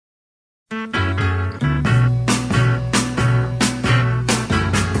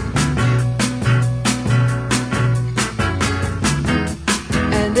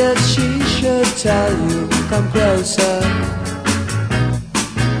tell you, come closer.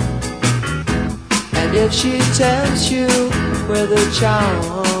 And if she tempts you with a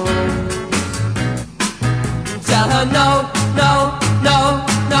charm, tell her no, no, no,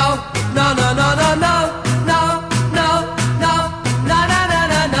 no, no, no, no, no, no.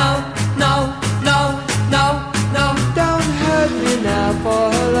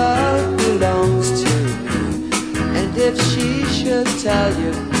 For her love belongs to me. And if she should tell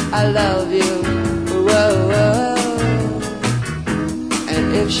you I love you, whoa, whoa. And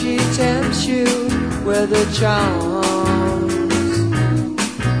if she tempts you with her charms,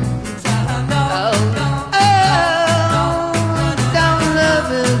 tell her no, no, oh, don't let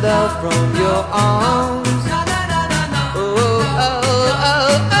me love from your arms. Oh, oh,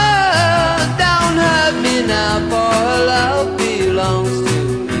 oh, oh, don't hurt me now, for her love belongs to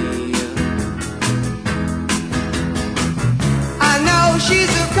me. I know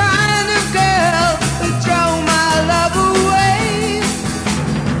she's the kind of girl who throw my love away,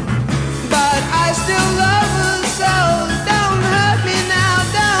 but I still love her, so don't hurt me now,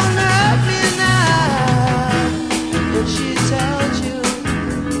 don't hurt me now. If she tells you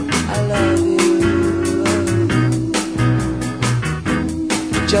I love you,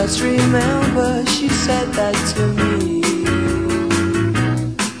 just remember she said that to me.